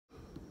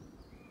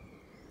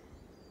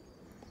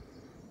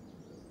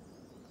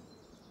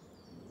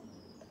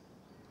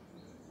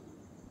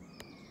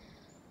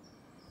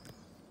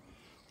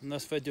In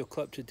this video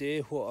clip today,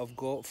 what I've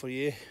got for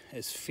you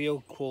is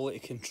field quality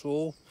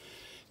control.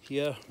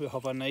 Here we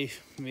have a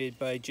knife made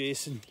by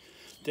Jason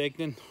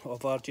DEGNAN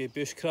of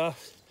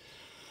bushcraft,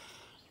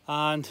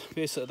 and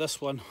basically this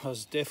one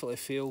has definitely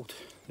failed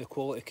the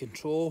quality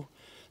control.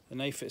 The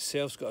knife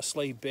itself's got a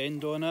slight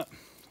bend on it.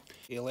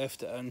 He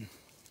left it in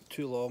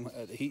too long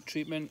at the heat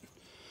treatment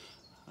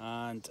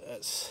and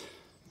it's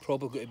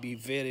probably going to be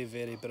very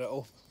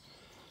brittle.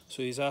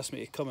 So he's asked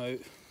me to come out,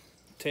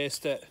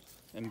 test it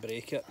and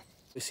break it.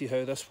 We see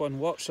how this one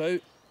works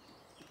out.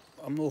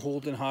 I'm not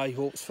holding high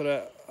hopes for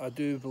it. I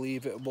do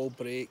believe it will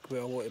break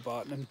with a lot of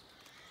batoning.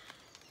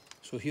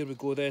 So here we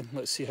go then,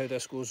 let's see how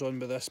this goes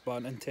on with this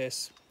batoning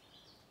test.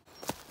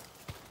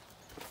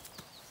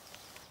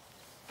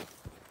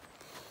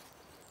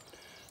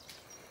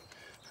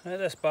 At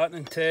this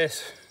batoning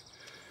test,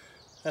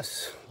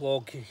 this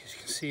log, as you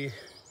can see, is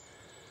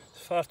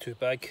far too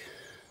big.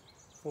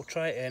 We'll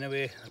try it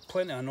anyway. There's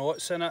plenty of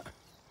knots in it,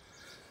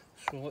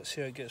 so let's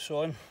see how it gets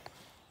on.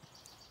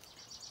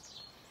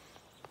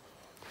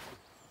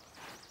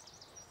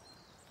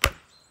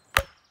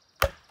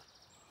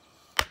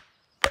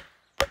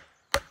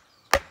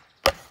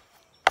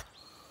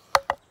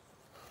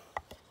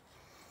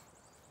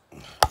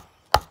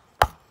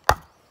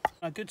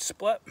 A good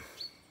split.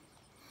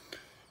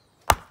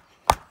 So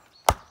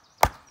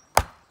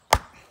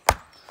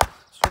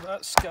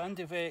that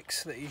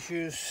Scandivex that he's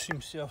used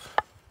seems to have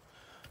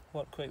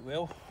worked quite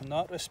well in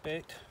that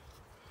respect.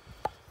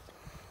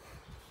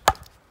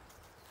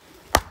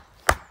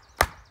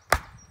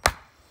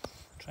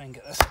 Try and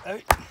get this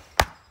out.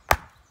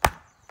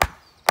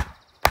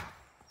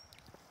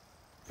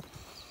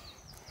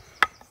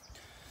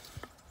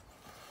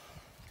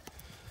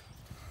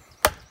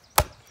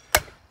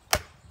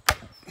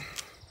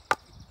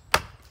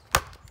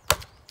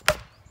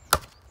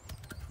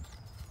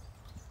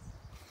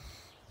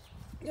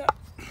 Yeah.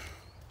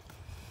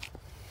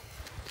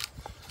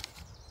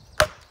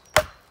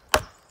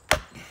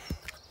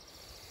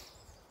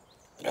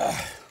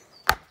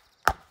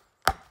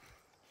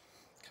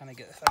 Can I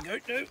get the thing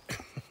out now?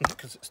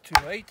 Because it's too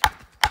wide.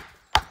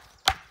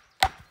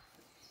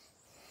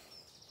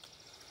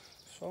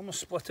 So I'm going to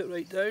split it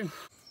right down.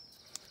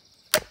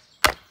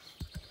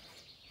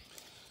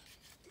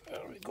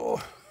 There we go.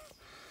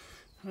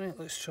 Right,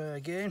 let's try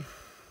again.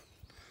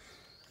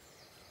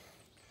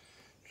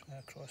 Try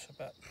across a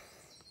bit.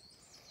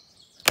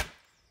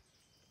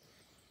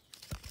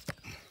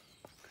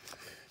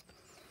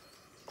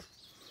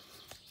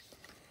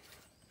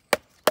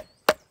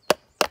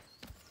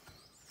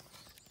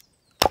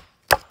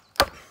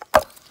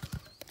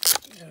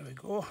 There we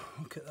go,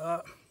 look at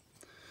that.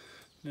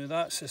 Now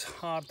that's as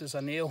hard as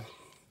a nail.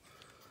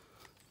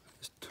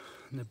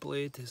 And the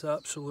blade is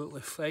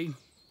absolutely fine.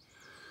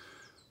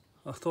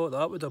 I thought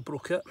that would have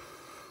broke it.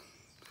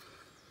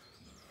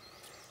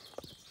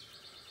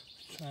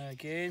 Try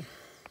again.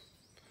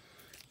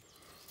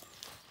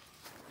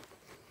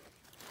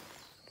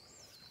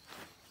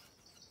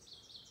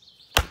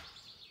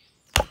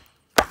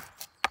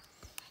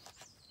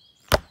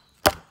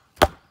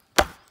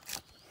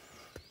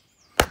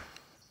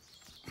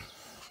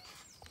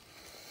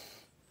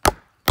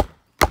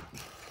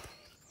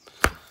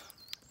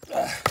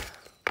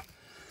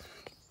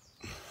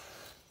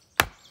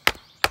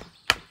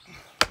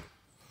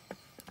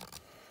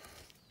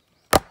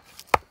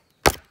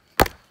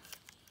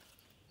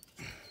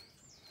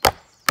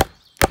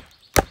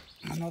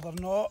 Another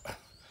knot.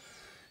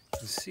 You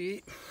can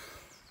see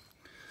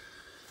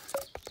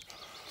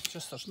it's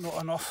just there's not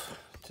enough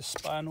to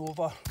span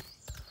over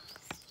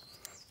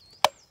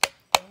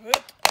the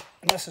wood,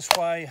 and this is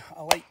why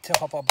I like to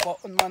have a butt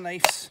on my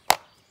knives,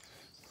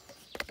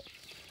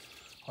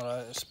 or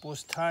I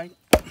suppose tang.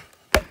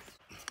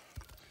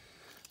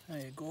 There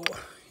you go,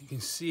 you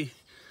can see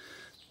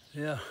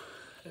there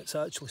it's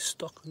actually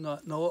stuck in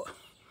that knot.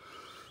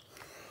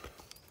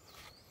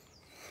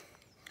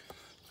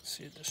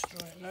 See it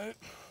destroy it now.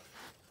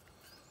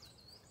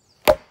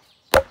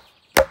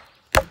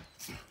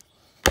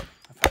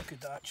 If I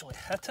could actually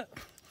hit it.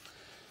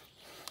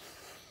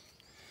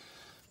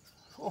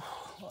 Oh,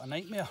 what a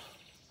nightmare.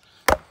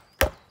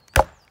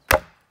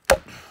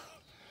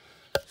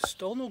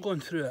 Still not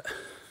going through it.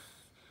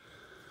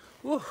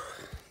 Oh.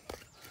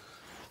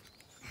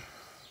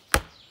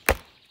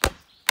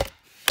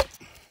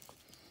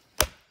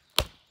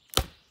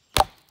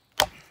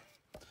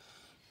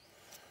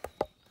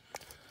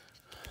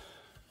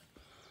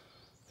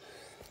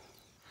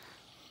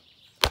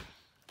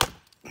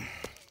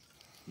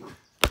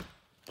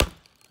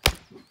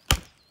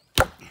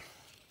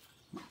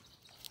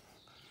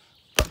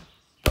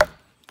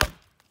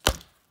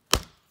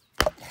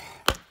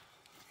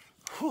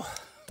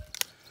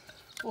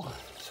 Oh,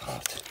 it's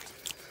hard.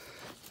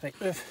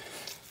 Right, move.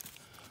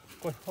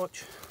 Go on,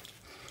 watch.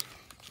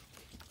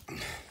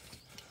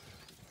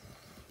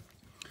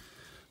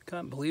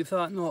 Can't believe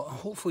that knot.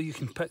 Hopefully you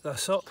can pick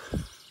this up.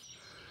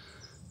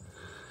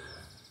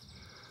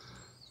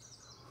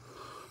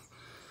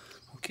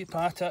 I'll keep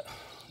at it.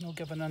 No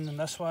giving in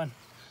this one.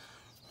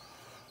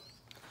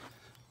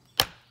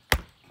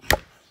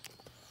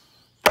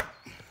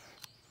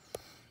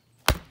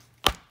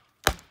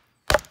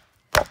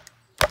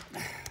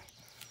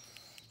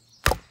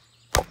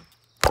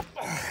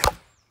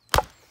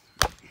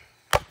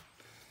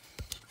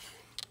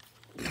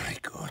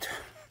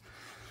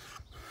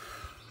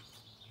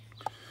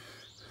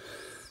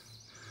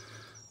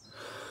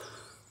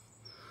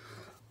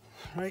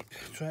 Right,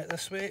 try it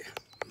this way.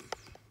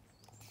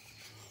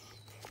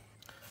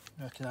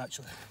 Now I can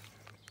actually,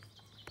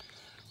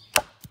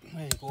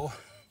 there you go.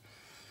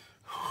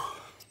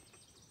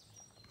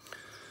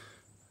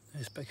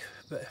 Nice big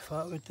bit of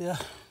fat wood there.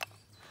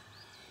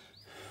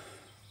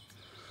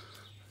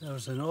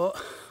 There's the knot.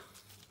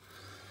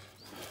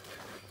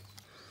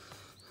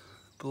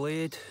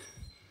 Blade,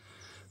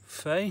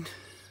 fine.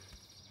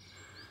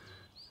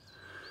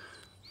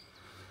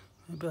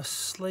 Maybe a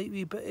slight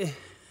wee bit of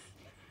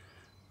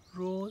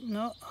roll,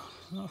 no,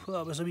 I thought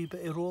that was a wee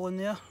bit of roll in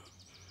there.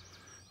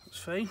 That's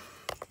fine.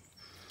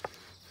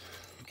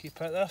 Keep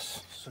at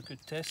this, it's a good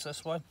test,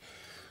 this one.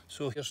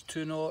 So here's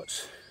 2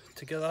 knots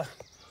together.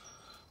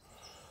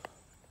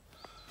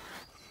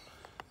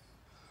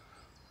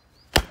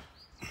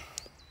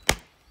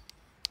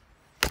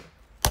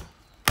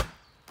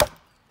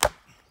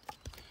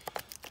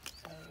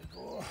 There we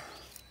go.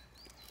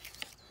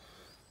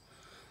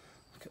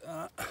 Look at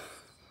that,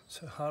 it's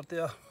so hard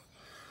there.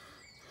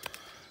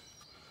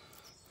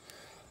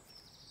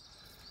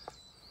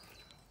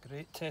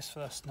 Great test for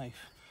this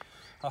knife.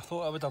 I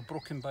thought I would have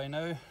broken by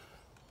now,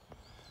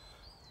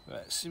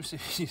 but it seems to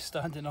be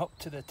standing up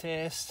to the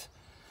test.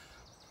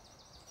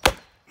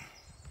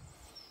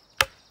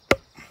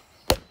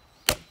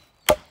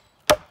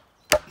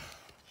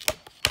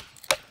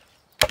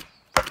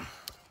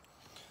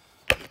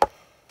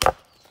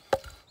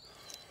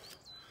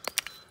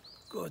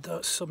 God,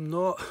 that's some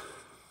knot.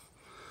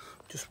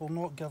 Just will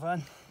not give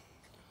in.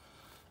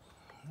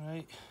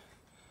 Right.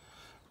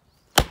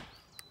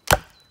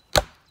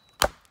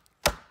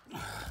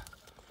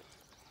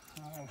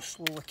 I'm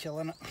slowly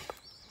killing it.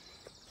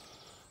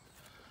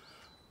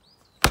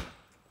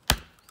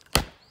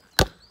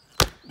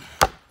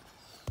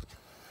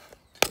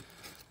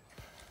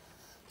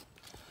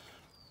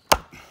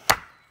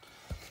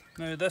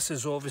 Now this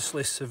is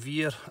obviously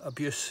severe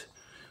abuse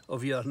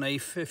of your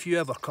knife. If you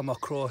ever come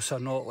across a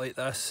knot like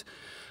this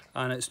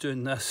and it's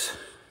doing this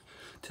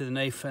to the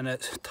knife and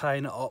it's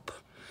tying it up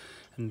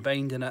and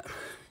binding it,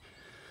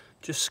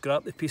 just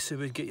scrap the piece of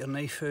wood, get your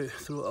knife out,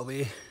 throw it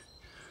away.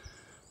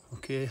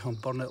 Okay, I'll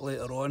burn it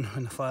later on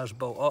when the fire's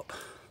built up.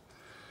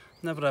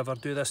 Never ever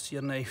do this to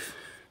your knife.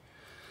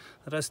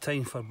 There is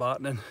time for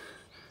batoning,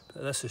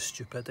 but this is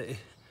stupidity.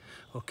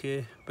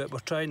 Okay, but we're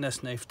trying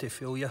this knife to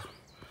failure.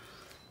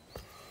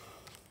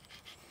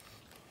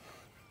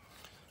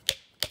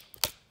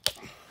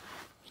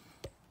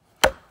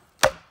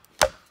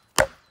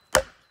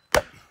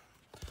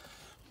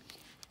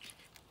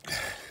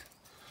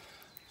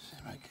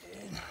 Same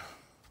again.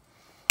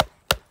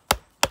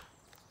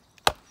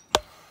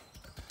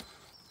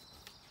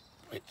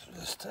 Right through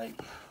this time.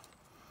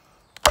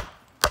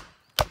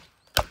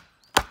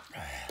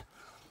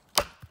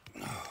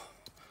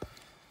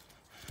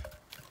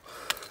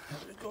 There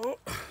we go.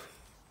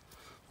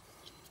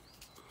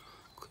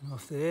 Clean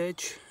off the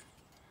edge.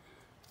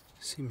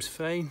 Seems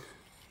fine.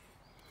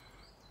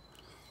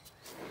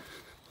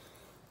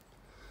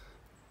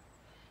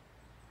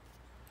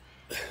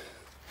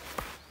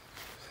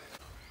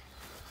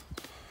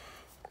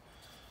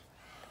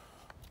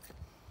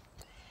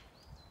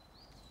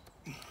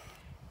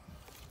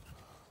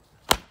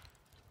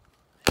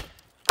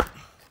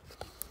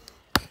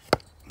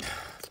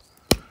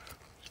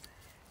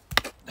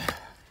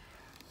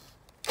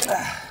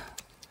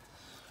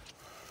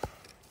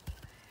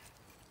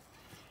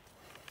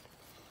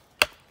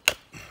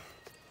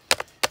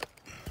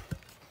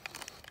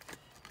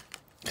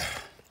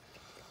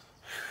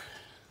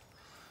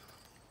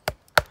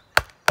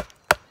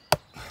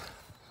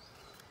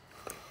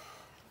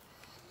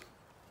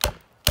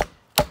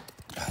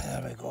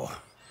 There we go.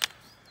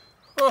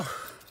 Oh,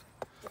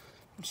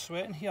 I'm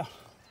sweating here.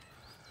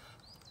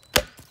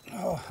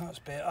 Oh, that's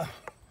better.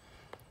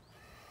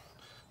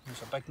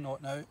 There's a big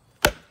knot now.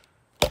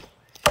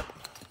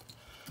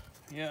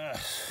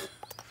 Yes.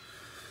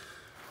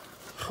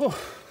 Oh,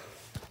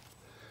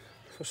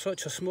 for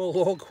such a small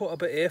log, what a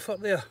bit of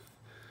effort there.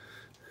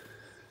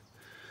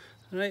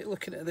 Right,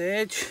 looking at the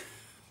edge.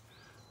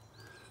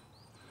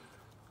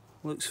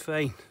 Looks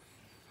fine.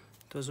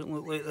 Doesn't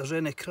look like there's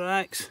any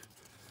cracks.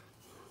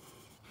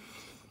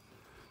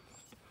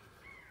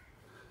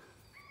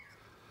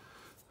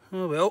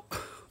 Oh well,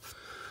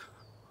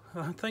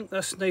 I think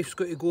this knife's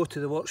got to go to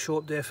the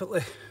workshop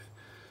definitely.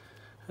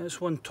 It's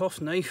one tough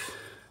knife,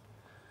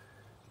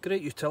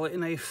 great utility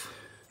knife.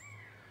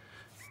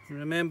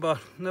 Remember,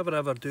 never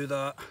ever do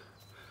that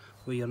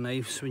with your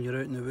knives when you're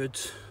out in the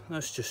woods.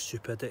 That's just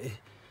stupidity.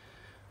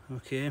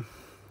 Okay,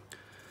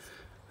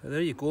 but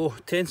there you go,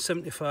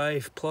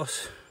 1075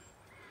 plus,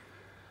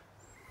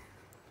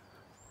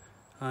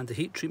 and the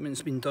heat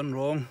treatment's been done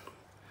wrong,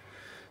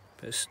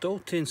 but it's still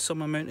taking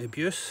some amount of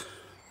abuse.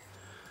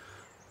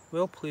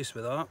 Well pleased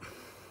with that.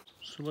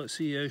 So let's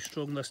see how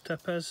strong this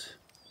tip is.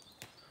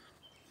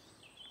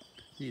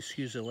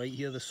 Excuse the light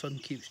here, the sun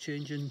keeps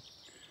changing.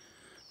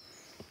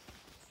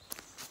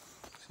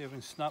 See if we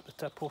can snap the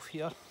tip off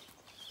here.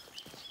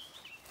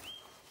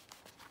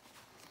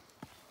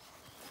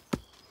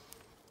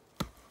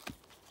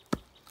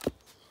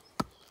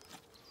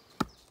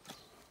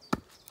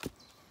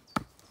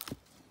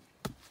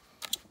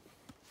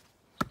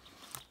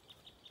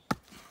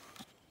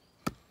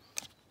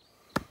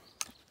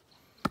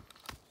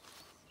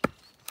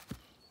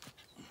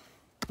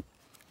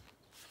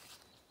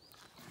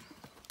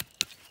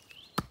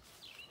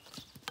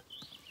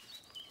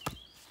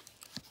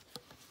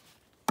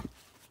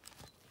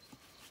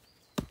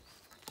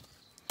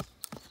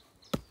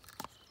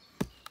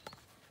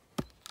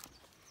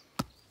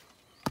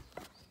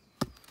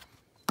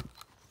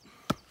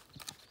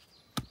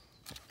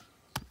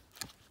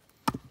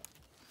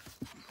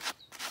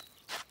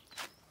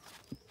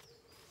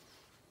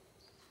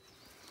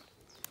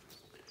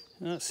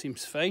 That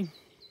seems fine.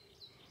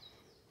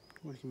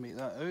 We can make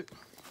that out.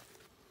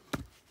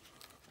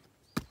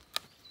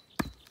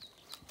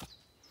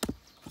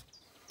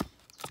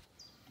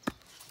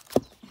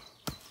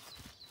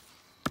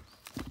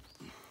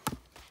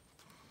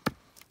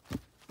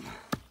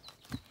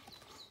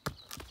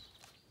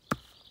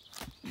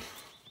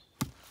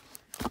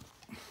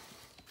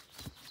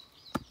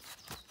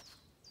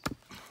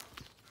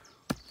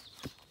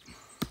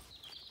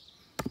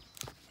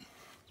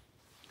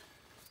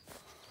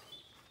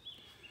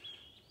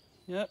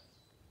 Yep,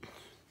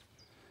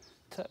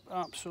 tip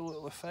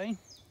absolutely fine.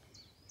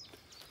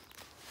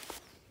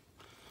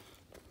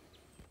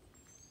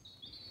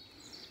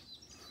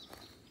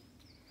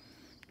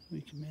 We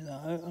can make that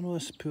out. I know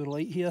it's poor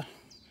light here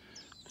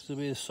because of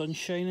the way the sun's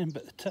shining,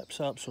 but the tip's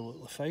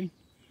absolutely fine.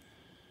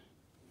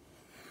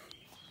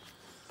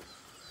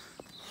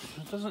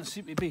 There doesn't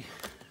seem to be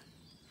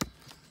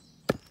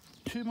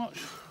too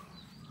much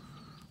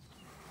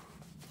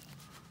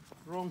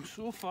wrong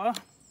so far.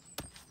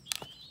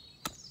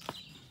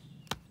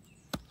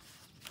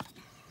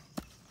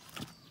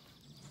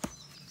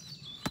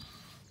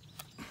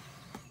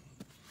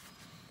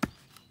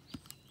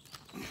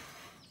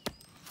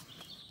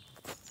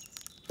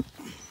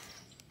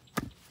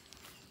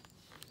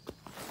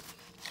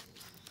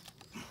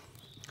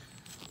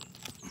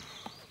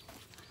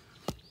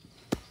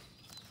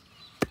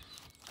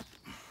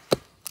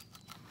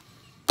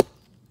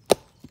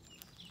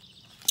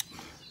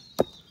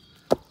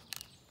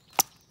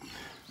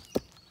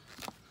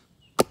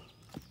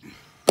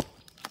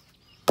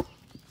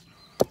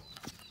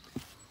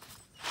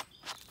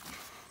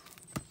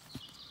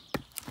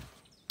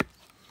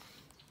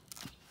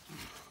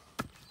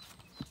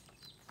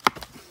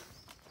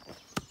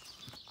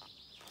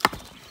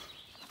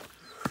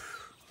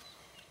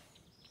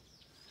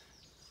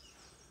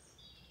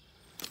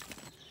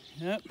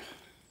 Yep,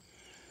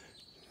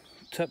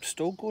 tip's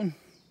still going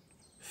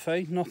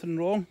fine, nothing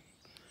wrong.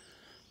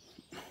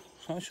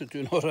 It's actually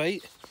doing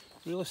alright,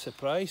 really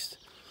surprised.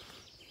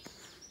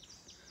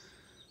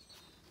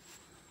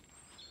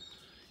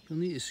 You'll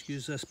need to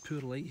excuse this poor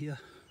light here,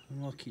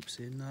 I know I keep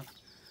saying that.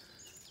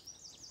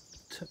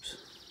 Tip's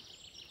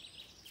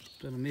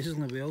done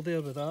amazingly well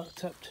there with that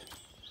tipped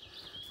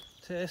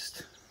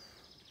test.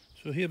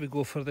 So here we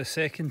go for the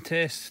second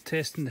test,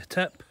 testing the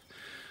tip.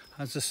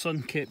 As the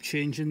sun kept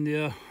changing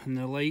there and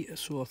the light,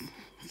 so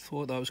I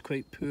thought that was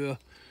quite poor,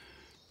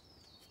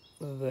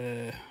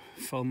 the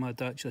film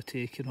I'd actually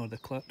taken, or the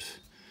clips.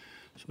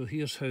 So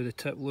here's how the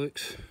tip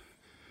looks.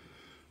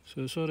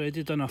 So it's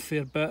already done a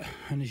fair bit,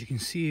 and as you can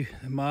see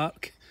the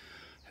mark,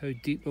 how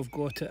deep we've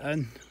got it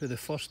in with the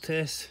first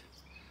test,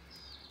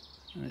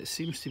 and it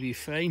seems to be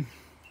fine.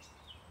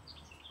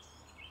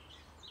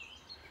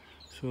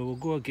 So we'll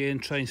go again,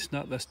 try and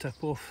snap this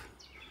tip off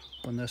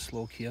on this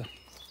log here.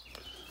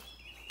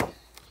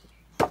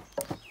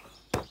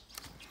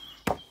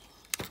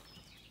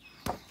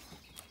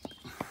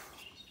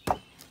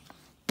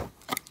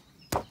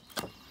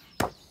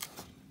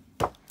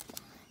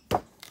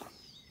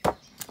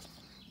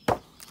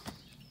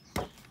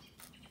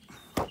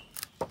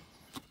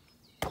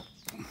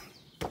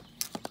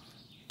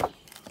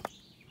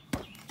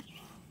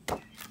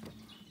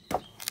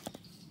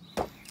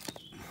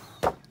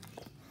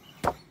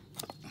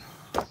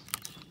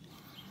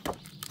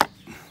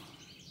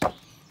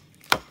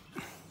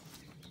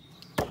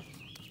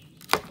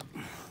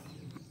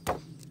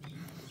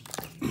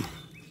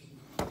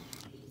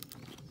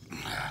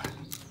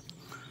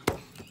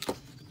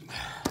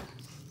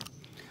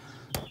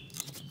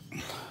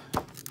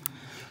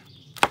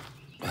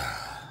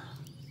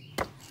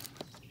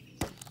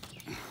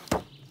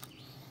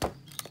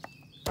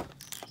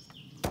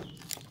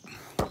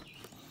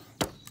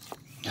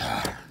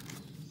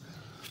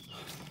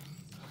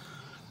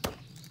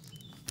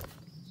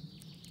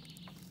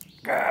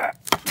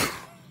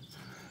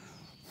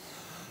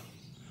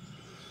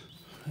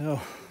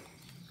 Well,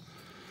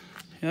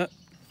 yeah,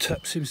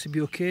 tip seems to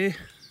be okay.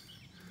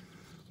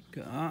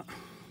 Look at that.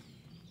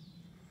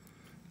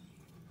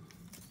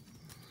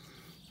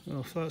 Well,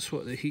 if that's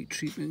what the heat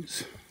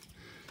treatment's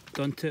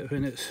done to it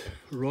when it's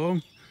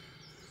wrong,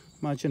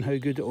 imagine how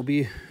good it'll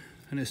be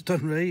when it's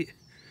done right.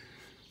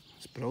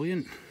 It's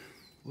brilliant.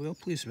 Well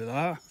pleased with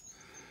that.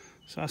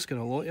 It's asking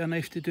a lot of a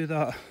knife to do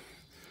that.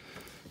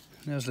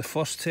 And there's the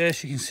first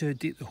test, you can see how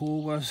deep the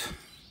hole was.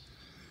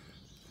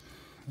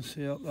 I'll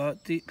say up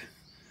that deep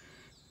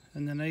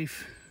in the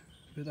knife,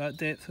 with that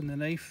depth in the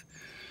knife.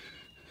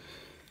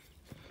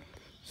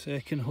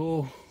 Second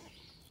hole,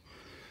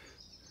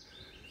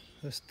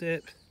 this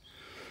depth.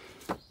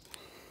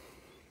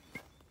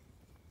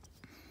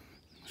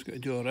 It's got to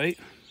do alright.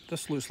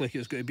 This looks like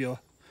it's going to be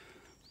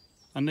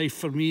a knife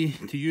for me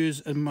to use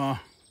in my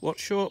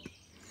workshop,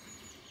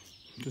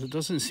 because it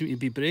doesn't seem to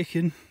be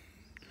breaking.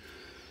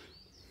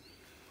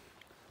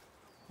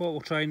 What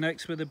we'll try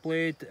next with the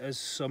blade is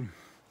some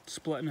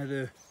splitting of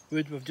the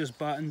wood we've just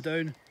battened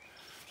down.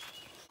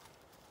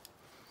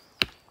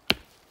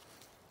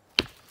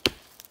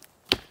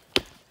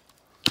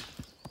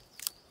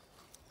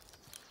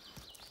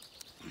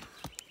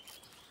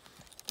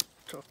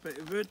 bit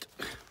of wood.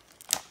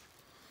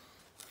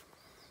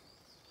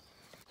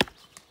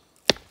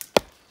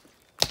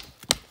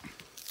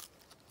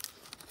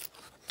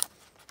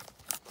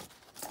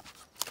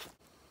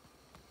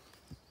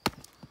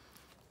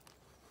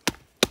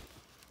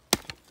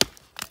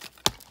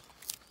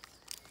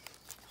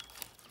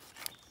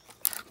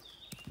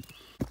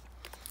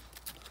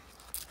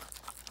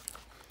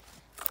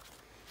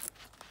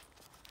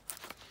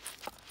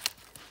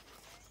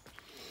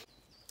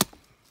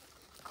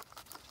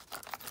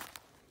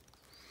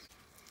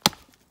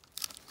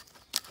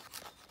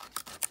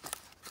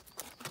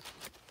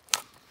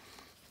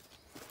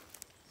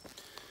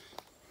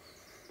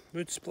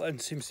 Wood splitting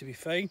seems to be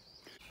fine.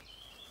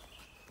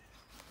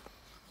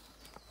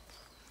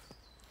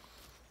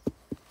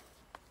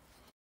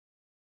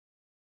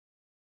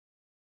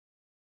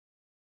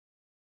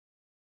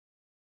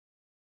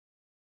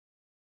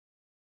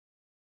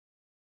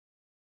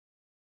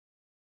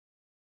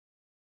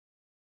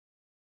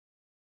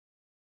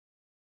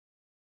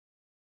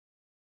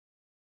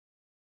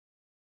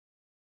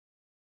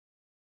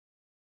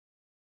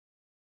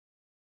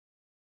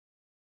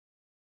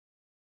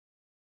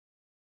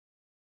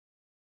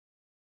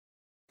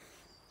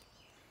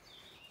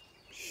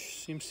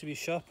 Seems to be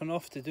sharp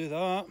enough to do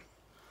that.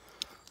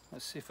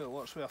 Let's see if it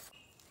works with a...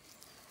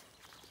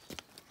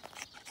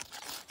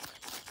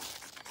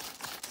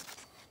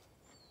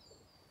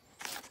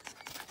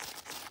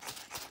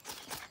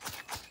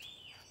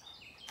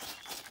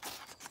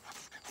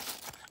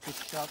 Good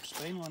sharp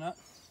spine on it.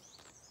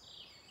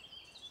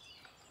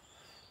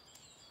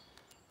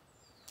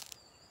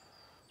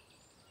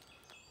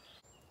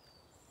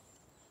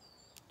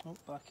 Oh,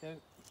 back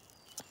out.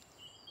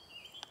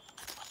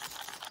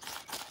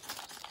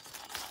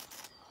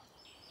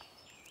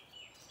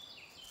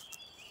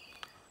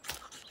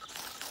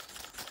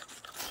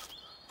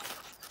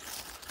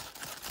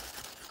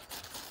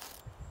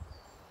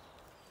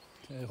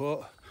 Tell you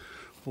what,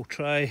 we'll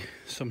try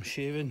some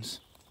shavings.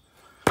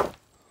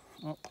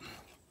 Oh,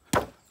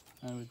 there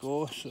we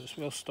go, so it's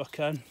well stuck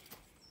in.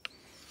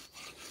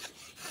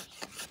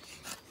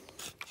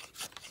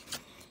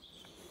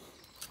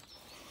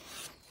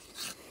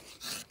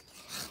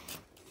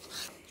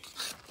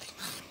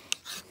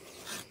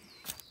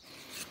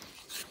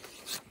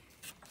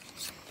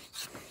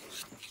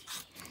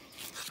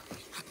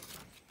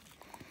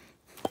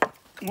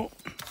 Oh.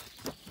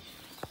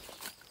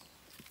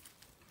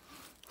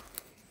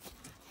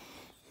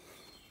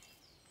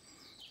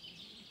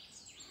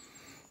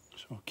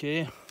 It's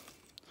okay.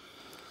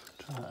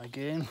 Try it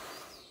again.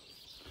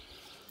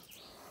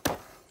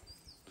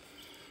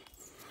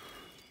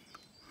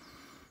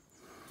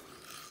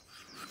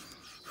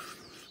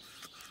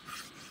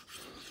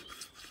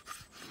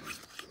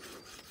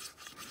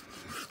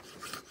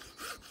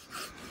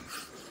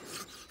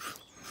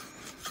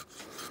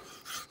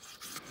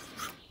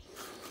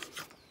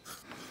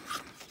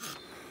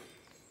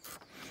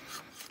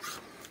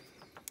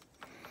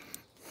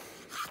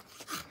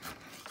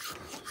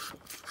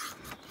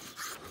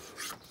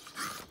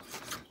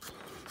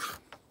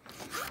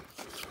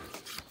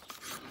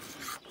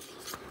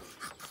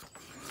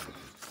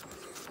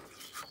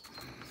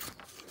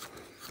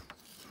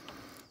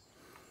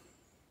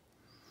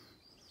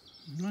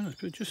 Well,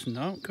 it's good, just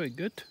now, quite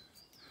good.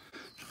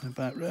 Try it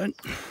back round.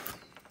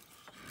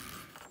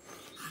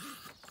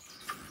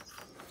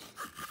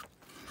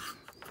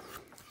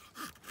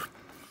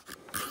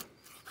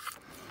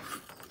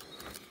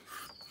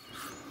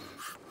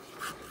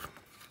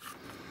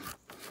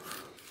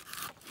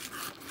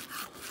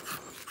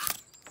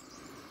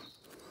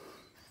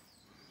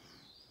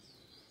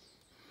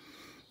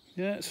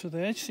 Yeah, so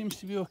the edge seems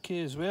to be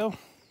okay as well.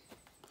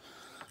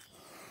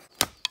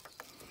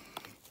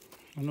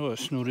 I know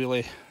it's not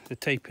really the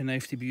type of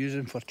knife to be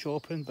using for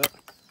chopping, but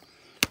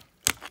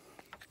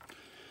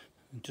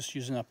I'm just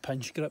using a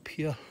pinch grip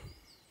here.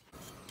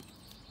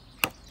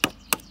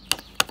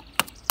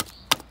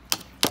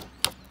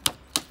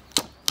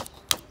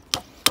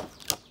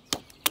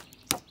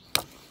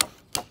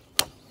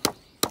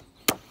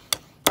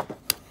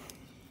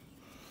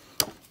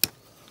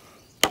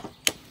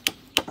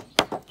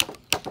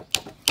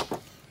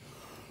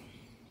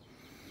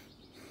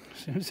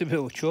 Seems to be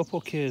able to chop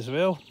okay as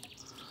well.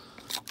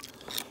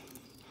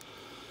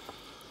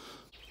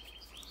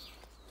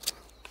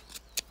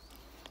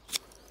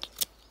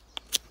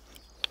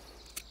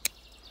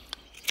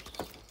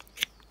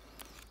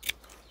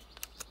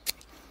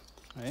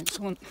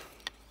 Excellent.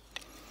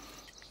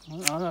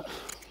 Look at it.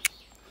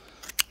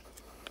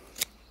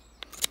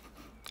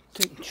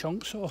 Taking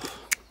chunks off.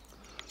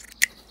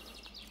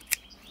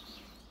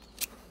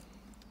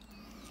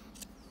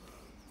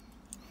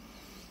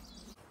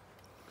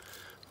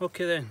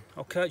 Okay then,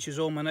 I'll catch you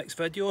all in my next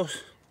videos.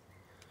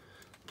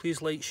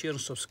 Please like, share and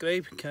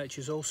subscribe. Catch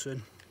you all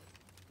soon.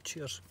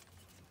 Cheers.